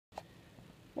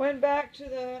Went back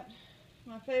to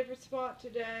my favorite spot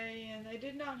today, and they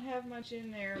did not have much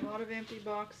in there. A lot of empty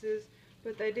boxes,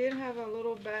 but they did have a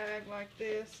little bag like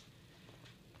this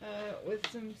with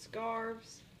some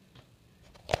scarves,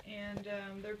 and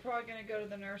they're probably going to go to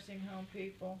the nursing home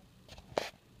people.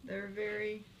 They're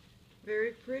very,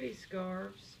 very pretty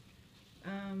scarves.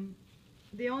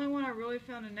 The only one I really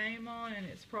found a name on, and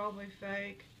it's probably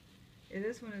fake, and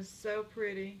this one is so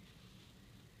pretty.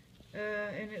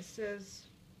 And it says,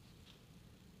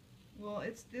 well,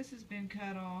 this has been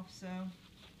cut off, so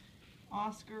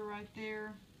Oscar right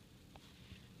there.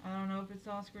 I don't know if it's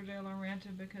Oscar de la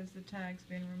Renta because the tag's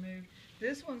been removed.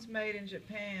 This one's made in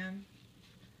Japan.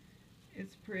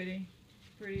 It's pretty,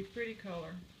 pretty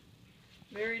color.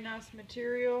 Very nice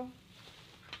material.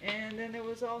 And then there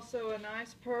was also a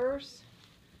nice purse.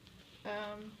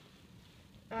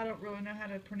 I don't really know how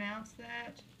to pronounce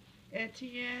that.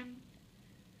 Etienne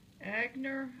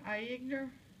Aigner.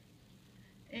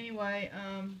 Anyway,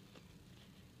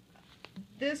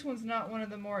 this one's not one of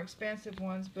the more expensive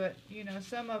ones, but you know,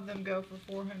 some of them go for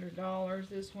 $400.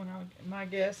 This one, my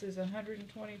guess, is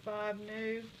 $125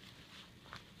 new.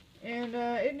 And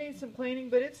it needs some cleaning,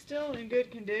 but it's still in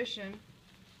good condition.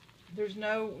 There's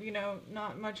no,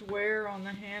 not much wear on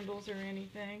the handles or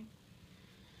anything.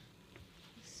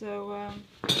 So,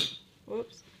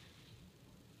 whoops.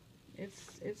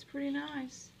 It's pretty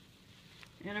nice.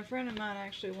 And a friend of mine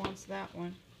actually wants that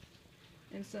one.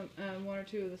 And some one or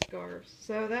two of the scarves.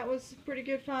 So that was pretty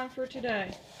good find for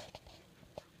today.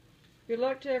 Good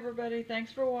luck to everybody.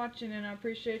 Thanks for watching, and I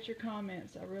appreciate your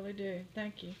comments. I really do.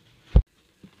 Thank you.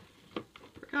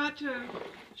 Forgot to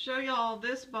show y'all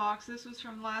this box. This was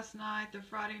from last night, the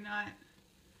Friday night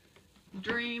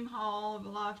dream haul of a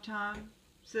lifetime.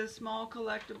 It says small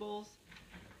collectibles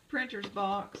printer's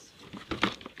box.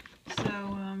 So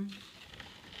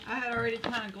I had already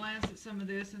kind of glanced at some of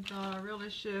this and thought I really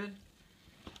should,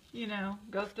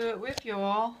 go through it with you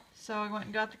all. So I went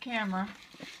and got the camera.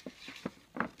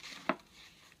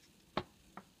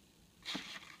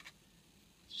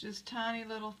 It's just tiny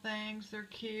little things. They're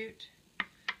cute.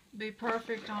 Be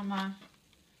perfect on my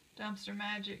Dumpster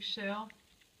Magic shelf.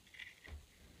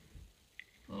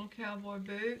 Little cowboy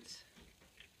boots.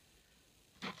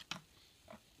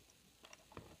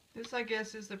 This, I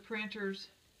guess, is the printer's.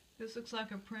 This looks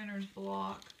like a printer's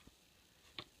block.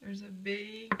 There's a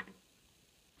B.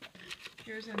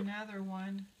 Here's another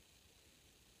one.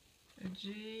 A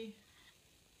G.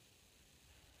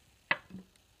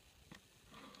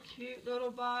 Cute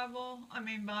little Bible.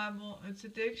 Bible. It's a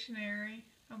dictionary.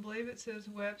 I believe it says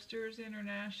Webster's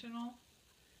International.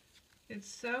 It's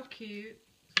so cute.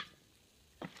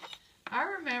 I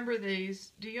remember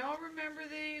these. Do y'all remember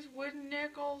these wooden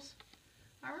nickels?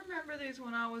 I remember these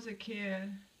when I was a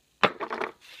kid.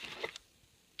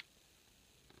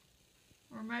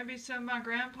 Or maybe my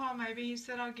grandpa, maybe he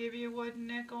said, I'll give you a wooden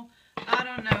nickel. I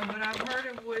don't know, but I've heard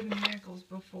of wooden nickels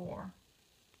before.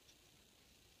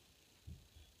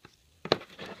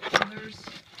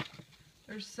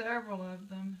 There's several of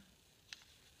them.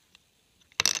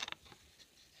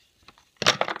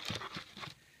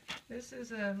 This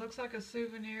is looks like a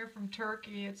souvenir from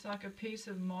Turkey. It's like a piece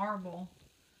of marble.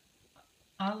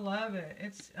 I love it.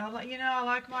 I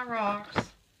like my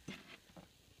rocks.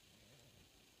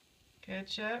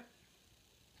 Ketchup.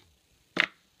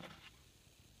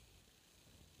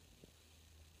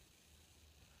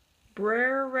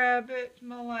 Brer Rabbit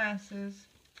molasses.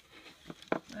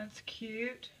 That's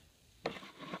cute.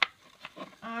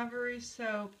 Ivory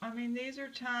soap. These are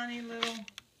tiny little...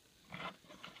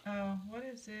 Oh, what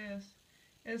is this?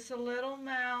 It's a little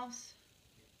mouse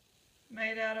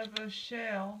made out of a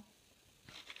shell.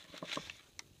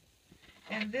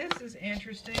 And this is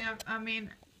interesting.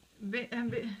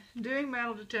 Doing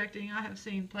metal detecting, I have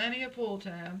seen plenty of pull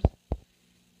tabs,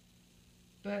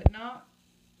 but not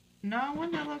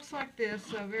one that looks like this,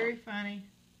 so very funny.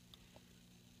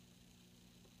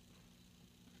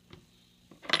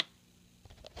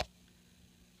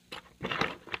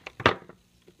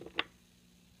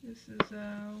 This is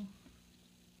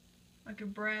like a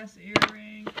brass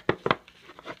earring.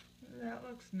 That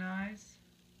looks nice.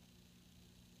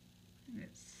 And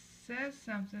it says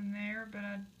something there,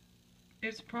 but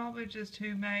it's probably just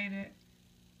who made it.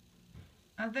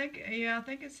 I think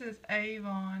it says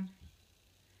Avon.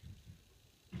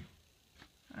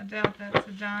 I doubt that's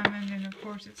a diamond, and of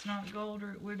course it's not gold,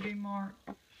 or it would be marked.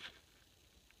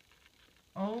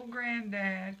 Old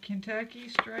Granddad, Kentucky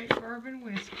Straight Bourbon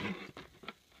Whiskey.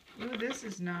 Ooh, this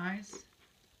is nice.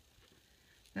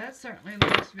 That certainly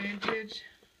looks vintage.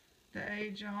 The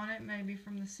age on it, maybe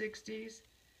from the 60s.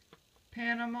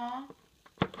 Panama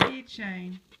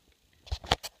keychain.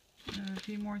 A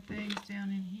few more things down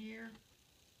in here.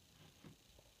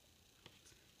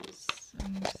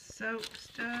 Some soap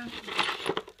stuff.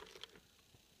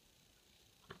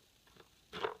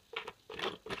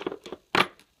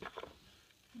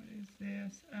 What is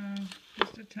this?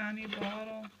 Just a tiny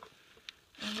bottle.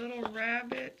 A little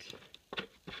rabbit.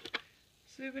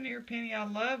 Souvenir penny. I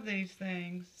love these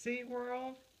things.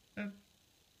 SeaWorld of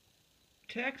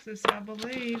Texas, I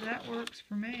believe. That works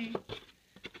for me.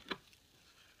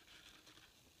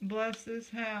 Bless this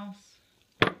house.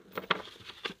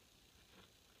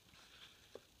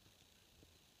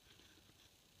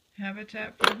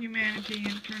 Habitat for Humanity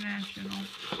International.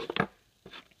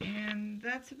 And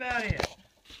that's about it.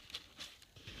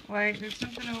 Wait, there's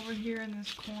something over here in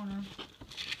this corner.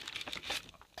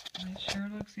 It sure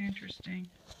looks interesting.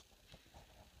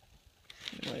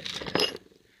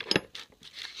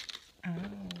 Oh,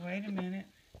 wait a minute.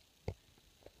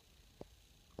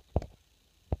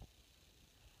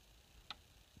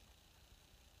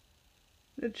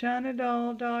 The China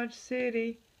Doll, Dodge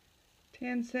City,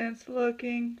 10 cents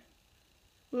looking.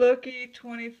 Looky,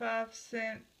 25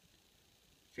 cent.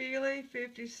 Feely,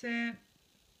 50 cent.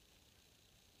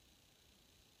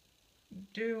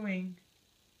 Doing.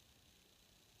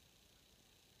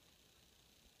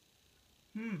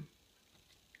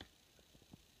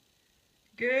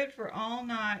 Good for all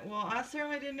night. Well, I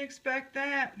certainly didn't expect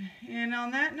that. And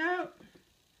on that note,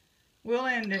 we'll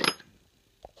end it.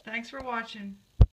 Thanks for watching.